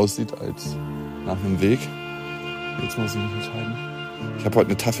Abrutsch aussieht als nach einem Weg. Jetzt muss ich mich entscheiden. Ich habe heute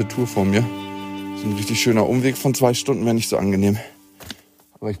eine taffe Tour vor mir. So ein richtig schöner Umweg von 2 Stunden wäre nicht so angenehm.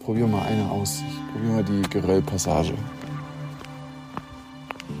 Aber ich probiere mal eine aus. Ich probiere mal die Geröllpassage.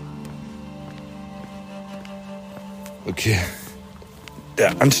 Okay.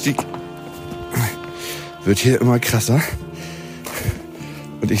 Der Anstieg wird hier immer krasser.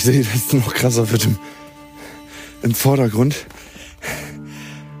 Und ich sehe, dass es noch krasser wird im Vordergrund.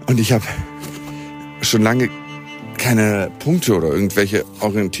 Und ich habe schon lange keine Punkte oder irgendwelche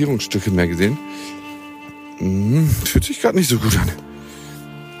Orientierungsstücke mehr gesehen. Fühlt sich gerade nicht so gut an.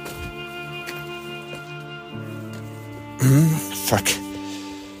 Fuck.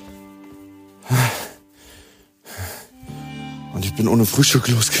 Und ich bin ohne Frühstück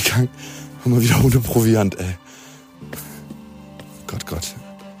losgegangen und mal wieder ohne Proviant, ey. Gott.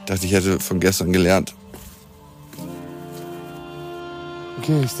 Ich dachte, ich hätte von gestern gelernt.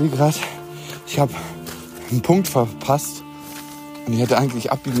 Okay, ich sehe gerade, ich habe einen Punkt verpasst und ich hätte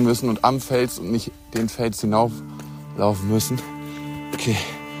eigentlich abbiegen müssen und am Fels und nicht den Fels hinauflaufen müssen. Okay,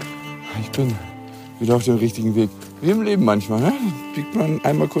 ich bin wieder auf dem richtigen Weg. Wie im Leben manchmal, ne? Biegt man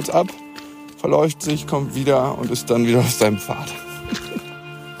einmal kurz ab, verläuft sich, kommt wieder und ist dann wieder auf seinem Pfad.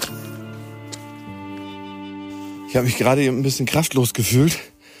 Ich habe mich gerade ein bisschen kraftlos gefühlt,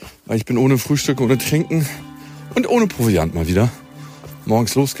 weil ich bin ohne Frühstück, ohne Trinken und ohne Proviant mal wieder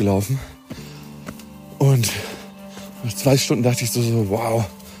morgens losgelaufen. Und nach 2 Stunden dachte ich so, wow,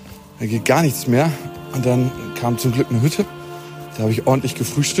 da geht gar nichts mehr. Und dann kam zum Glück eine Hütte, da habe ich ordentlich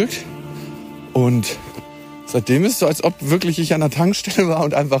gefrühstückt. Und seitdem ist es so, als ob wirklich ich an der Tankstelle war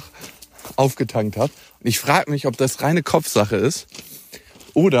und einfach aufgetankt habe. Und ich frage mich, ob das reine Kopfsache ist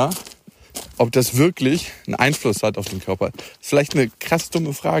oder ob das wirklich einen Einfluss hat auf den Körper. Das ist vielleicht eine krass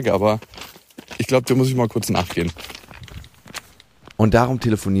dumme Frage, aber ich glaube, da muss ich mal kurz nachgehen. Und darum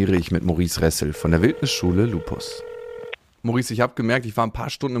telefoniere ich mit Maurice Ressel von der Wildnisschule Lupus. Maurice, ich habe gemerkt, ich war ein paar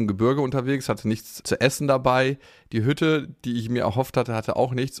Stunden im Gebirge unterwegs, hatte nichts zu essen dabei. Die Hütte, die ich mir erhofft hatte, hatte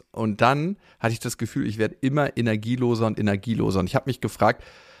auch nichts. Und dann hatte ich das Gefühl, ich werde immer energieloser und energieloser. Und ich habe mich gefragt,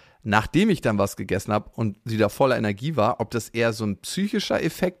 nachdem ich dann was gegessen habe und wieder voller Energie war, ob das eher so ein psychischer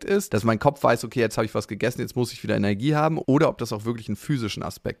Effekt ist, dass mein Kopf weiß, okay, jetzt habe ich was gegessen, jetzt muss ich wieder Energie haben, oder ob das auch wirklich einen physischen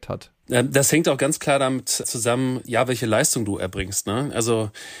Aspekt hat. Das hängt auch ganz klar damit zusammen, ja, welche Leistung du erbringst, ne? Also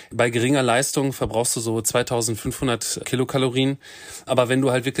bei geringer Leistung verbrauchst du so 2500 Kilokalorien, aber wenn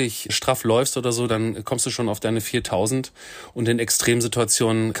du halt wirklich straff läufst oder so, dann kommst du schon auf deine 4000 und in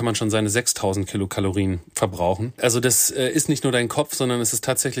Extremsituationen kann man schon seine 6000 Kilokalorien verbrauchen. Also das ist nicht nur dein Kopf, sondern es ist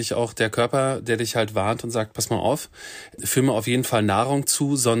tatsächlich auch der Körper, der dich halt warnt und sagt, pass mal auf, führ mir auf jeden Fall Nahrung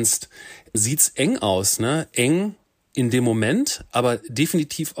zu, sonst sieht's eng aus, ne? Eng in dem Moment, aber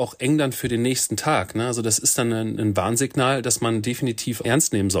definitiv auch eng dann für den nächsten Tag, ne? Also das ist dann ein Warnsignal, das man definitiv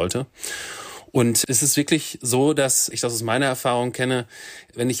ernst nehmen sollte. Und es ist wirklich so, dass ich das aus meiner Erfahrung kenne,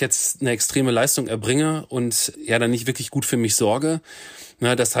 wenn ich jetzt eine extreme Leistung erbringe und ja dann nicht wirklich gut für mich sorge,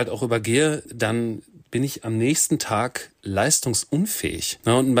 ne, das halt auch übergehe, dann bin ich am nächsten Tag leistungsunfähig.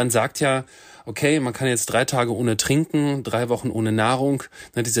 Ne? Und man sagt ja, okay, man kann jetzt 3 Tage ohne trinken, 3 Wochen ohne Nahrung,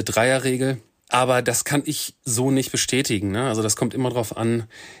 ne, diese Dreierregel. Aber das kann ich so nicht bestätigen, ne? Also das kommt immer drauf an,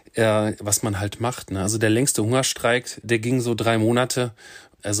 was man halt macht, ne? Also der längste Hungerstreik, der ging so 3 Monate.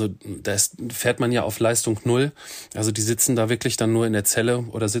 Also da fährt man ja auf Leistung 0. Also die sitzen da wirklich dann nur in der Zelle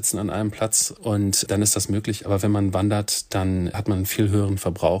oder sitzen an einem Platz und dann ist das möglich. Aber wenn man wandert, dann hat man einen viel höheren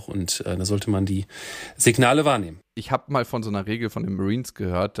Verbrauch und da sollte man die Signale wahrnehmen. Ich habe mal von so einer Regel von den Marines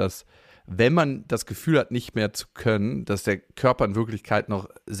gehört, dass wenn man das Gefühl hat, nicht mehr zu können, dass der Körper in Wirklichkeit noch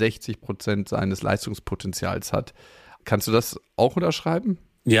 60% seines Leistungspotenzials hat. Kannst du das auch unterschreiben?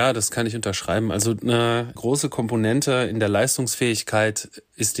 Ja, das kann ich unterschreiben. Also eine große Komponente in der Leistungsfähigkeit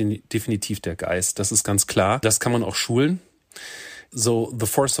ist definitiv der Geist. Das ist ganz klar. Das kann man auch schulen. So the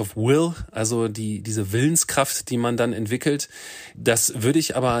force of will, also diese Willenskraft, die man dann entwickelt, das würde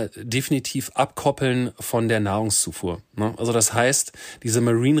ich aber definitiv abkoppeln von der Nahrungszufuhr. Ne? Also das heißt, diese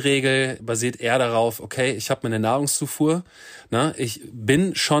Marine-Regel basiert eher darauf, okay, ich habe meine Nahrungszufuhr, ne? Ich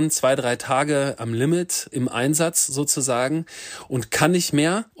bin schon 2-3 Tage am Limit im Einsatz sozusagen und kann nicht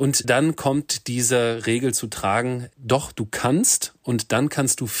mehr. Und dann kommt diese Regel zu tragen, doch, du kannst. Und dann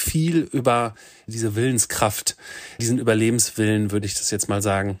kannst du viel über diese Willenskraft, diesen Überlebenswillen, würde ich das jetzt mal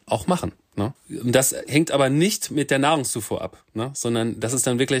sagen, auch machen. Ne? Und das hängt aber nicht mit der Nahrungszufuhr ab, ne? Sondern das ist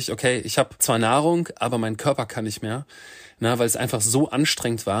dann wirklich, okay, ich habe zwar Nahrung, aber mein Körper kann nicht mehr, ne? Weil es einfach so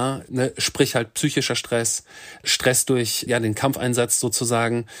anstrengend war, ne? Sprich halt psychischer Stress, Stress durch ja den Kampfeinsatz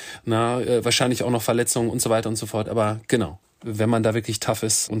sozusagen, ne? Wahrscheinlich auch noch Verletzungen und so weiter und so fort. Aber genau, wenn man da wirklich tough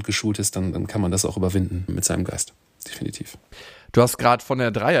ist und geschult ist, dann kann man das auch überwinden mit seinem Geist. Definitiv. Du hast gerade von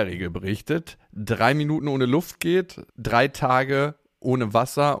der Dreierregel berichtet. 3 Minuten ohne Luft geht, 3 Tage ohne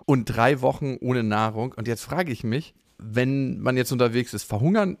Wasser und 3 Wochen ohne Nahrung. Und jetzt frage ich mich, wenn man jetzt unterwegs ist,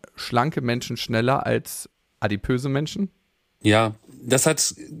 verhungern schlanke Menschen schneller als adipöse Menschen? Ja, das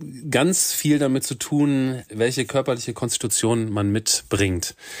hat ganz viel damit zu tun, welche körperliche Konstitution man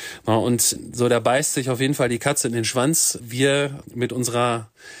mitbringt. Und so, da beißt sich auf jeden Fall die Katze in den Schwanz. Wir mit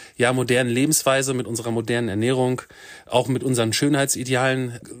unserer modernen Lebensweise, mit unserer modernen Ernährung, auch mit unseren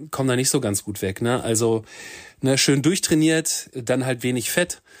Schönheitsidealen kommen da nicht so ganz gut weg. Ne? Also schön durchtrainiert, dann halt wenig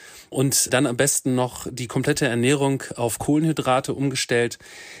Fett. Und dann am besten noch die komplette Ernährung auf Kohlenhydrate umgestellt.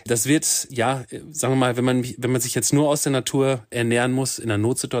 Das wird, sagen wir mal, wenn man sich jetzt nur aus der Natur ernähren muss, in einer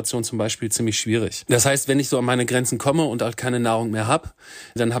Notsituation zum Beispiel, ziemlich schwierig. Das heißt, wenn ich so an meine Grenzen komme und halt keine Nahrung mehr habe,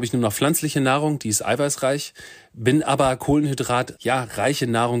 dann habe ich nur noch pflanzliche Nahrung, die ist eiweißreich, bin aber reiche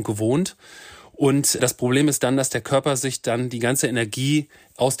Nahrung gewohnt. Und das Problem ist dann, dass der Körper sich dann die ganze Energie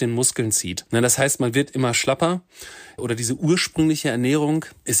aus den Muskeln zieht. Das heißt, man wird immer schlapper oder diese ursprüngliche Ernährung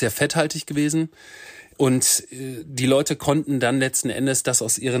ist sehr fetthaltig gewesen Und die Leute konnten dann letzten Endes das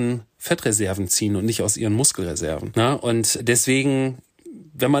aus ihren Fettreserven ziehen und nicht aus ihren Muskelreserven. Ne? Und deswegen,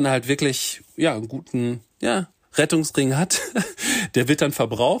 wenn man halt wirklich einen guten Rettungsring hat, der wird dann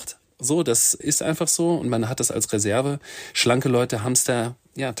verbraucht. So, das ist einfach so und man hat das als Reserve. Schlanke Leute haben es da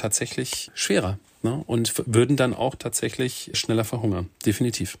tatsächlich schwerer, ne? Und würden dann auch tatsächlich schneller verhungern.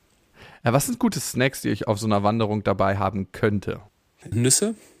 Definitiv. Ja, was sind gute Snacks, die ich auf so einer Wanderung dabei haben könnte?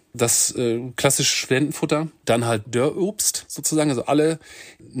 Nüsse, das klassische Studentenfutter, dann halt Dörrobst sozusagen, also alle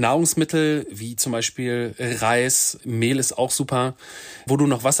Nahrungsmittel wie zum Beispiel Reis, Mehl ist auch super, wo du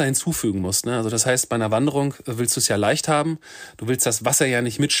noch Wasser hinzufügen musst. Ne? Also das heißt, bei einer Wanderung willst du es ja leicht haben, du willst das Wasser ja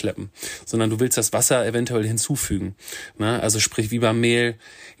nicht mitschleppen, sondern du willst das Wasser eventuell hinzufügen. Ne? Also sprich wie beim Mehl,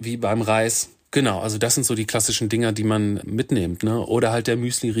 wie beim Reis. Genau, also das sind so die klassischen Dinger, die man mitnimmt, ne? Oder halt der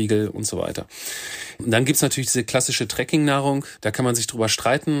Müsli-Riegel und so weiter. Und dann gibt's natürlich diese klassische Trekking-Nahrung, da kann man sich drüber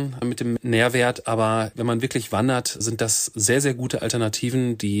streiten mit dem Nährwert, aber wenn man wirklich wandert, sind das sehr, sehr gute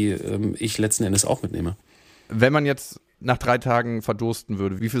Alternativen, die ich letzten Endes auch mitnehme. Wenn man jetzt nach 3 Tagen verdursten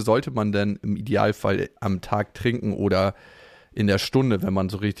würde, wie viel sollte man denn im Idealfall am Tag trinken oder in der Stunde, wenn man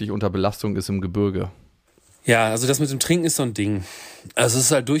so richtig unter Belastung ist im Gebirge? Ja, also das mit dem Trinken ist so ein Ding. Also es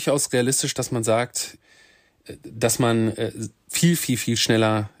ist halt durchaus realistisch, dass man sagt, dass man viel, viel, viel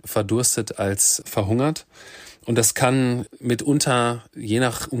schneller verdurstet als verhungert. Und das kann mitunter, je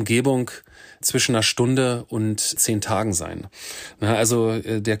nach Umgebung, zwischen 1 Stunde und 10 Tagen sein. Also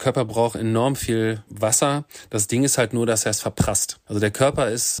der Körper braucht enorm viel Wasser. Das Ding ist halt nur, dass er es verprasst. Also der Körper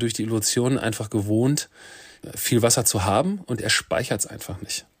ist durch die Evolution einfach gewohnt, viel Wasser zu haben und er speichert es einfach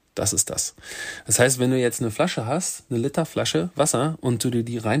nicht. Das ist das. Das heißt, wenn du jetzt eine Flasche hast, eine Literflasche Wasser und du dir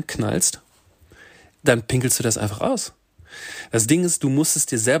die reinknallst, dann pinkelst du das einfach aus. Das Ding ist, du musst es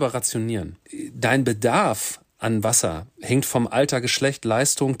dir selber rationieren. Dein Bedarf an Wasser hängt vom Alter, Geschlecht,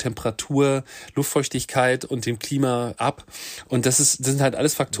 Leistung, Temperatur, Luftfeuchtigkeit und dem Klima ab. Und das sind halt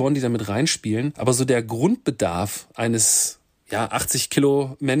alles Faktoren, die damit reinspielen. Aber so der Grundbedarf eines 80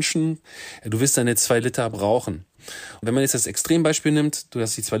 Kilo Menschen, du wirst deine 2 Liter brauchen. Und wenn man jetzt das Extrembeispiel nimmt, du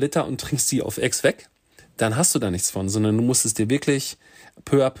hast die 2 Liter und trinkst die auf Ex weg, dann hast du da nichts von, sondern du musst es dir wirklich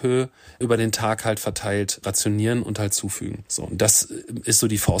peu à peu über den Tag halt verteilt rationieren und halt zufügen. So, und das ist so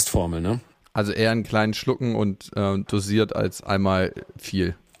die Faustformel, ne? Also eher in kleinen Schlucken und dosiert als einmal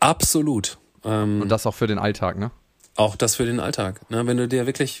viel. Absolut. Und das auch für den Alltag, ne? Auch das für den Alltag. Ne? Wenn du dir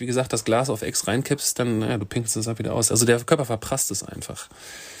wirklich, wie gesagt, das Glas auf Ex reinkippst, dann du pinkelst es halt wieder aus. Also der Körper verprasst es einfach.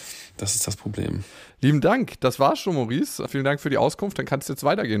 Das ist das Problem. Lieben Dank, das war's schon, Maurice. Vielen Dank für die Auskunft. Dann kann es jetzt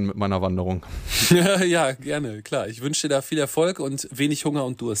weitergehen mit meiner Wanderung. Ja, gerne, klar. Ich wünsche dir da viel Erfolg und wenig Hunger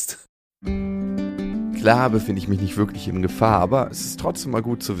und Durst. Klar befinde ich mich nicht wirklich in Gefahr, aber es ist trotzdem mal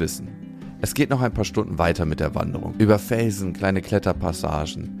gut zu wissen. Es geht noch ein paar Stunden weiter mit der Wanderung. Über Felsen, kleine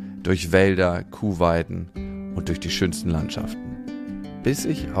Kletterpassagen, durch Wälder, Kuhweiden und durch die schönsten Landschaften. Bis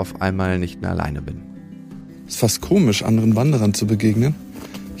ich auf einmal nicht mehr alleine bin. Es ist fast komisch, anderen Wanderern zu begegnen.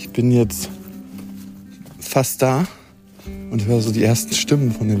 Ich bin jetzt fast da und höre so die ersten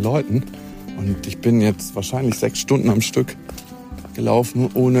Stimmen von den Leuten. Und ich bin jetzt wahrscheinlich 6 Stunden am Stück gelaufen,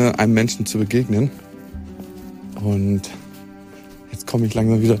 ohne einem Menschen zu begegnen. Und jetzt komme ich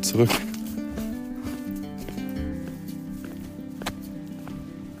langsam wieder zurück.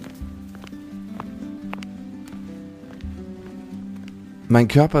 Mein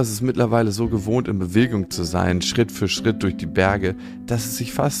Körper ist es mittlerweile so gewohnt, in Bewegung zu sein, Schritt für Schritt durch die Berge, dass es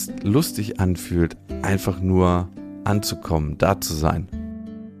sich fast lustig anfühlt, einfach nur anzukommen, da zu sein.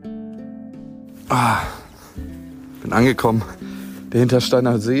 Bin angekommen. Der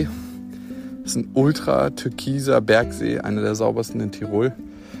Hintersteiner See ist ein ultra-türkiser Bergsee, einer der saubersten in Tirol.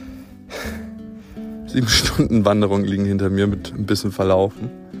 7 Stunden Wanderung liegen hinter mir mit ein bisschen Verlaufen.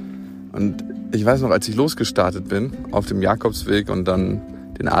 Und ich weiß noch, als ich losgestartet bin, auf dem Jakobsweg und dann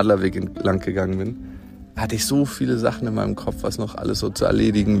den Adlerweg entlang gegangen bin, hatte ich so viele Sachen in meinem Kopf, was noch alles so zu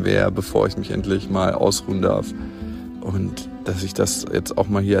erledigen wäre, bevor ich mich endlich mal ausruhen darf. Und dass ich das jetzt auch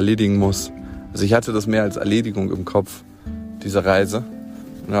mal hier erledigen muss. Also ich hatte das mehr als Erledigung im Kopf, diese Reise.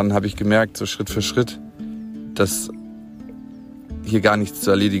 Und dann habe ich gemerkt, so Schritt für Schritt, dass hier gar nichts zu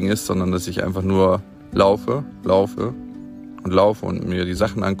erledigen ist, sondern dass ich einfach nur laufe und mir die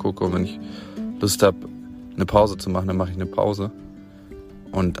Sachen angucke. Und wenn ich Lust habe, eine Pause zu machen, dann mache ich eine Pause.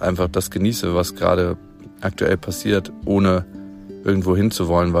 Und einfach das genieße, was gerade aktuell passiert, ohne irgendwo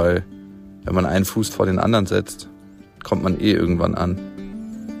hinzuwollen, weil wenn man einen Fuß vor den anderen setzt, kommt man irgendwann an.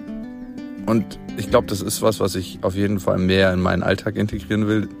 Und ich glaube, das ist was ich auf jeden Fall mehr in meinen Alltag integrieren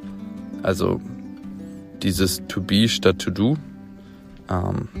will. Also dieses To Be statt To Do.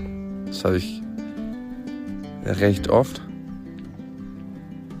 Das habe ich recht oft.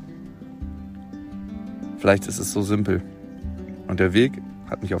 Vielleicht ist es so simpel. Und der Weg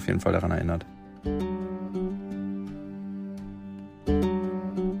hat mich auf jeden Fall daran erinnert.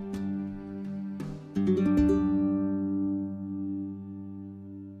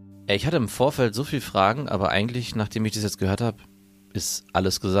 Ich hatte im Vorfeld so viele Fragen, aber eigentlich, nachdem ich das jetzt gehört habe, ist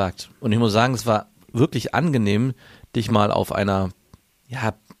alles gesagt. Und ich muss sagen, es war wirklich angenehm, dich mal auf einer,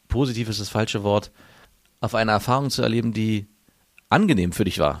 ja, positiv ist das falsche Wort, auf eine Erfahrung zu erleben, die angenehm für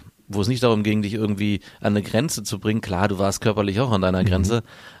dich war. Wo es nicht darum ging, dich irgendwie an eine Grenze zu bringen. Klar, du warst körperlich auch an deiner Grenze,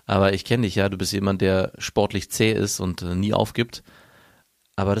 aber ich kenne dich ja, du bist jemand, der sportlich zäh ist und nie aufgibt.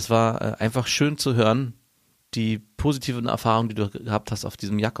 Aber das war einfach schön zu hören, die positiven Erfahrungen, die du gehabt hast auf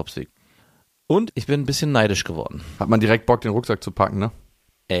diesem Jakobsweg. Und ich bin ein bisschen neidisch geworden. Hat man direkt Bock, den Rucksack zu packen, ne?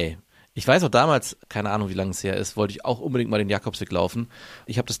 Ey, ich weiß auch damals, keine Ahnung, wie lange es her ist, wollte ich auch unbedingt mal den Jakobsweg laufen.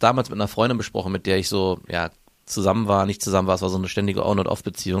 Ich habe das damals mit einer Freundin besprochen, mit der ich so, ja, zusammen war, nicht zusammen war, es war so eine ständige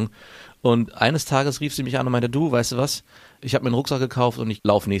On-and-Off-Beziehung. Und eines Tages rief sie mich an und meinte, du, weißt du was, ich habe mir einen Rucksack gekauft und ich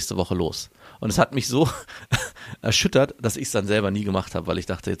laufe nächste Woche los. Und es hat mich so erschüttert, dass ich es dann selber nie gemacht habe, weil ich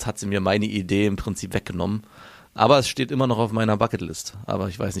dachte, jetzt hat sie mir meine Idee im Prinzip weggenommen. Aber es steht immer noch auf meiner Bucketlist. Aber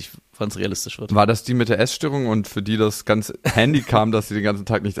ich weiß nicht, wann es realistisch wird. War das die mit der Essstörung und für die das ganz handy kam, dass sie den ganzen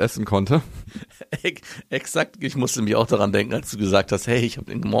Tag nichts essen konnte? Exakt, ich musste mich auch daran denken, als du gesagt hast, hey, ich habe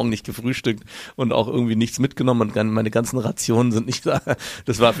den Morgen nicht gefrühstückt und auch irgendwie nichts mitgenommen und meine ganzen Rationen sind nicht da.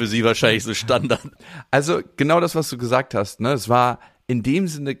 Das war für sie wahrscheinlich so Standard. Also genau das, was du gesagt hast, ne? Es war in dem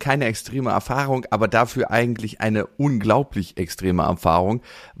Sinne keine extreme Erfahrung, aber dafür eigentlich eine unglaublich extreme Erfahrung,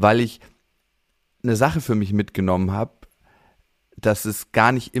 weil ich eine Sache für mich mitgenommen habe, dass es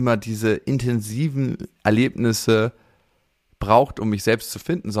gar nicht immer diese intensiven Erlebnisse braucht, um mich selbst zu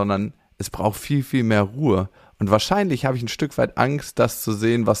finden, sondern es braucht viel, viel mehr Ruhe. Und wahrscheinlich habe ich ein Stück weit Angst, das zu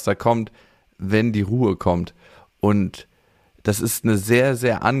sehen, was da kommt, wenn die Ruhe kommt. Und das ist eine sehr,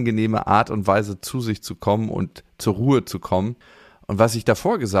 sehr angenehme Art und Weise, zu sich zu kommen und zur Ruhe zu kommen. Und was ich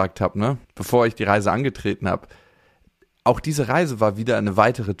davor gesagt habe, ne, bevor ich die Reise angetreten habe, auch diese Reise war wieder eine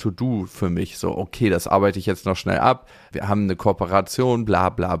weitere To-Do für mich. So, okay, das arbeite ich jetzt noch schnell ab. Wir haben eine Kooperation, bla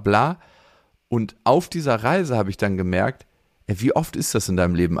bla bla. Und auf dieser Reise habe ich dann gemerkt, wie oft ist das in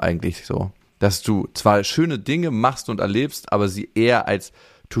deinem Leben eigentlich so? Dass du zwar schöne Dinge machst und erlebst, aber sie eher als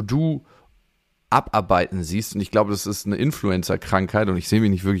To-Do abarbeiten siehst. Und ich glaube, das ist eine Influencer-Krankheit. Und ich sehe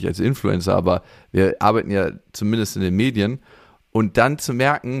mich nicht wirklich als Influencer, aber wir arbeiten ja zumindest in den Medien. Und dann zu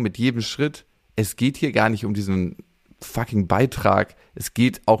merken, mit jedem Schritt, es geht hier gar nicht um diesen fucking Beitrag. Es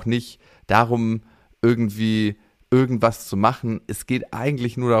geht auch nicht darum, irgendwie irgendwas zu machen. Es geht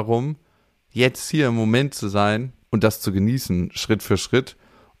eigentlich nur darum, jetzt hier im Moment zu sein und das zu genießen, Schritt für Schritt.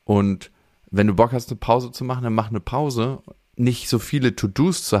 Und wenn du Bock hast, eine Pause zu machen, dann mach eine Pause. Nicht so viele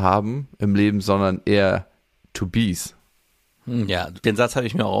To-Dos zu haben im Leben, sondern eher To-Bes. Ja, den Satz habe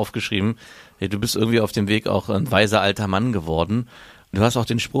ich mir auch aufgeschrieben. Hey, du bist irgendwie auf dem Weg auch ein weiser alter Mann geworden. Du hast auch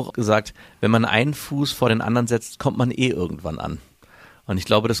den Spruch gesagt, wenn man einen Fuß vor den anderen setzt, kommt man irgendwann an. Und ich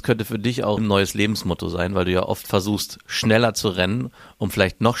glaube, das könnte für dich auch ein neues Lebensmotto sein, weil du ja oft versuchst, schneller zu rennen, um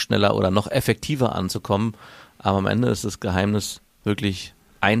vielleicht noch schneller oder noch effektiver anzukommen. Aber am Ende ist das Geheimnis wirklich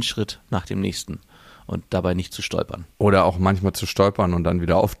ein Schritt nach dem nächsten und dabei nicht zu stolpern. Oder auch manchmal zu stolpern und dann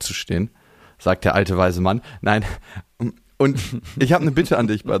wieder aufzustehen, sagt der alte weise Mann. Nein, und ich habe eine Bitte an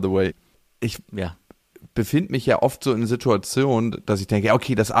dich, by the way. Ich befinde mich ja oft so in Situationen, dass ich denke, ja,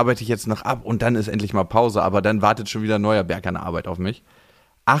 okay, das arbeite ich jetzt noch ab und dann ist endlich mal Pause, aber dann wartet schon wieder ein neuer Berg an Arbeit auf mich.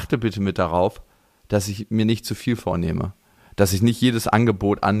 Achte bitte mit darauf, dass ich mir nicht zu viel vornehme. Dass ich nicht jedes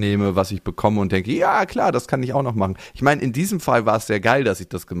Angebot annehme, was ich bekomme und denke, ja klar, das kann ich auch noch machen. Ich meine, in diesem Fall war es sehr geil, dass ich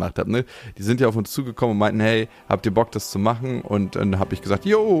das gemacht habe. Ne? Die sind ja auf uns zugekommen und meinten, hey, habt ihr Bock, das zu machen? Und dann habe ich gesagt,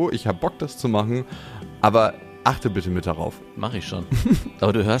 jo, ich habe Bock, das zu machen. Aber achte bitte mit darauf. Mach ich schon.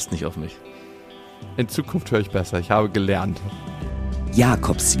 Aber du hörst nicht auf mich. In Zukunft höre ich besser. Ich habe gelernt.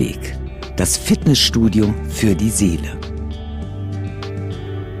 Jakobsweg. Das Fitnessstudio für die Seele.